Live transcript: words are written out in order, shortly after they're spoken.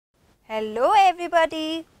Hello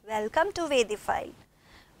everybody, welcome to वेदिफाइल।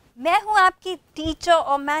 मैं हूँ आपकी टीचर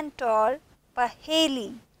और मेंटर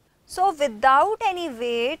पहेली। So without any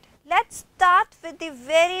wait, let's start with the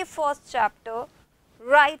very first chapter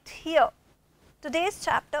right here. Today's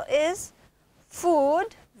chapter is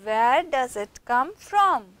food, where does it come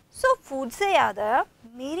from. So food से याद आया,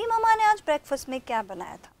 मेरी मम्मा ने आज ब्रेकफास्ट में क्या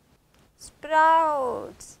बनाया था?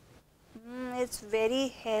 Sprouts. It's very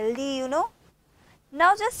healthy, you know. Now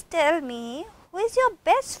just tell me, who is your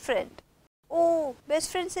best friend? Oh,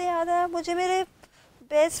 best friend से याद आया, मुझे मेरे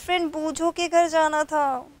बेस्ट फ्रेंड बूझो के घर जाना था।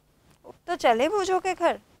 तो चले बूझो के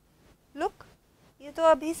घर। लुक, ये तो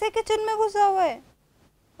अभी से किचन में घुसा हुआ है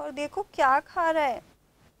और देखो क्या खा रहा है,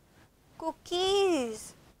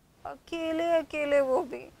 कुकीज। अकेले अकेले वो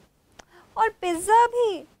भी, और पिज्ज़ा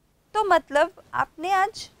भी। तो मतलब आपने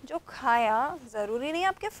आज जो खाया, ज़रूरी नहीं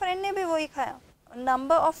आपके फ्रेंड ने भी वही खाया।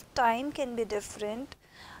 Number of time can be different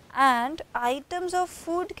and items of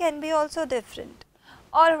food can be also different.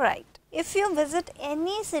 Alright, if you visit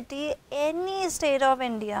any city, any state of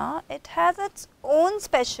India, it has its own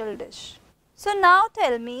special dish. So now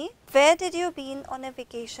tell me, where did you been on a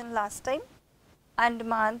vacation last time?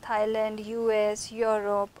 Andaman, Thailand, US,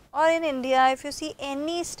 Europe, or in India if you see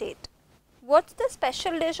any state. What's the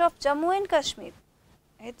special dish of Jammu and Kashmir?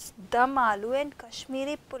 It's dum aloo and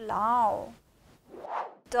Kashmiri pulao.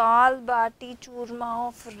 Dal bati churma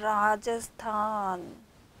of Rajasthan.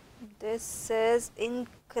 This is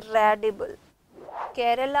incredible.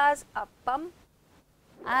 Kerala's appam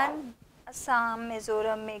and Assam,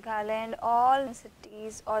 Mizoram, Meghalaya and all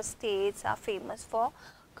cities or states are famous for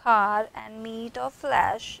khar and meat or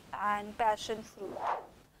flesh and passion fruit.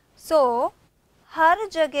 So, हर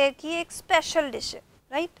जगह की एक special dish है,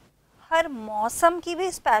 right? हर मौसम की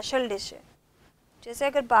भी special dish है। जैसे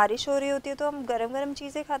अगर बारिश हो रही होती है तो हम गरम गरम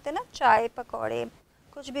चीज़ें खाते हैं ना, चाय पकौड़े,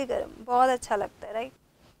 कुछ भी गरम, बहुत अच्छा लगता है, right?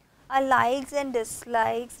 Our likes and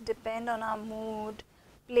dislikes depend on our mood,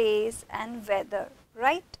 place and weather,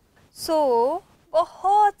 right? सो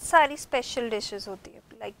बहुत सारी स्पेशल डिशेस होती है,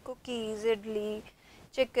 लाइक कुकीज़, इडली,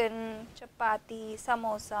 चिकन, चपाती,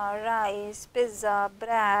 samosa, rice, pizza,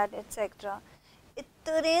 bread etcetera.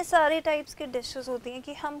 इतने सारे टाइप्स के डिशेस होती हैं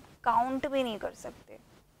कि हम काउंट भी नहीं कर सकते,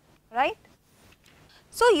 right?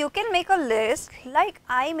 So you can make a list like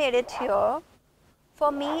I made it here for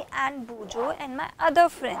me and Bujho and my other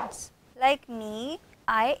friends. Like me,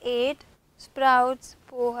 I ate sprouts,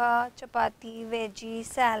 poha, chapati, veggie,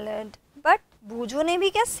 salad. But Bujho ने भी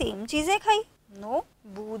क्या same चीज़ें खाई? No,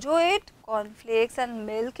 Bujho ate cornflakes and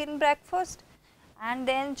milk in breakfast,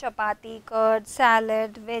 and then chapati, curd,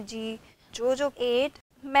 salad, veggie. Jojo ate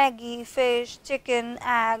Maggi, fish, chicken,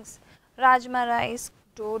 eggs, rajma rice.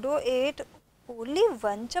 Dodo ate only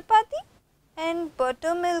one chapati and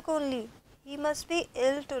buttermilk only. He must be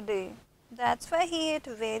ill today. That's why he ate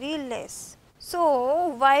very less. So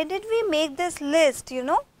why did we make this list, you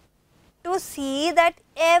know? To see that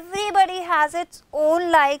everybody has its own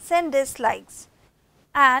likes and dislikes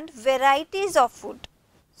and varieties of food.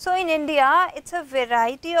 So in India, it's a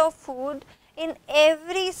variety of food. In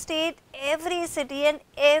every state, every city and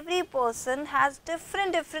every person has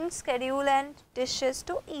different schedule and dishes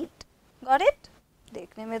to eat. Got it?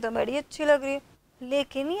 देखने में तो बड़ी अच्छी लग रही है,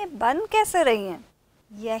 लेकिन ये बन कैसे रही हैं?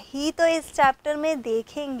 यही तो इस चैप्टर में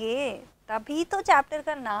देखेंगे। तभी तो चैप्टर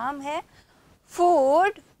का नाम है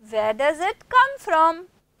food, where does it come from.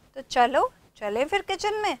 तो चलो चलें फिर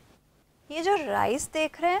किचन में। ये जो राइस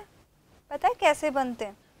देख रहे हैं, पता है कैसे बनते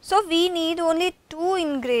हैं? So we need only 2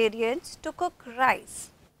 ingredients to cook rice.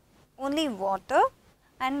 Only water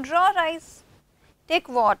and raw rice.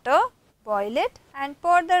 Take water, boil it and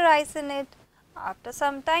pour the rice in it. After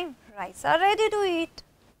some time, rice are ready to eat.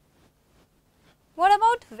 What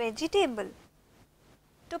about vegetable?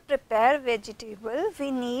 To prepare vegetable, we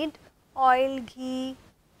need oil, ghee,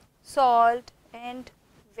 salt and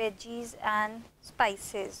veggies and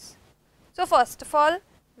spices. So first of all,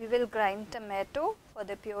 we will grind tomato for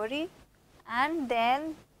the puree, and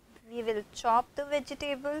then we will chop the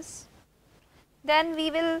vegetables. Then we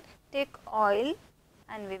will take oil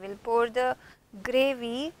and we will pour the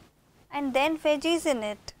gravy and then veggies in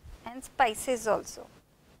it and spices also.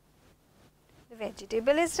 The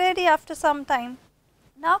vegetable is ready after some time.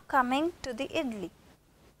 Now coming to the idli.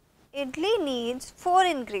 Idli needs 4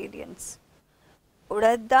 ingredients: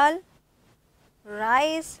 urad dal,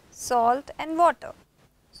 rice, salt and water.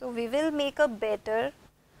 So we will make a batter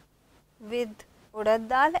with urad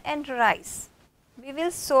dal and rice. We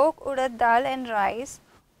will soak urad dal and rice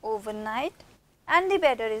overnight and the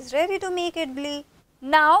batter is ready to make idli.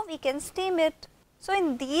 Now we can steam it. So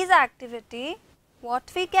in these activity,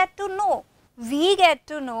 what we get to know? we get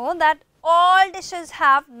to know that all dishes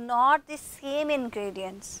have not the same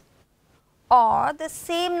ingredients or the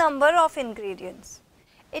same number of ingredients.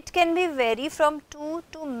 It can be vary from 2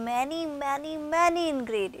 to many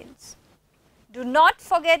ingredients. Do not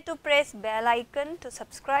forget to press bell icon to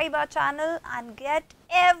subscribe our channel and get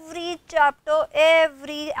every chapter,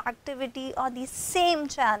 every activity on the same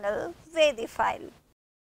channel, Vediphile.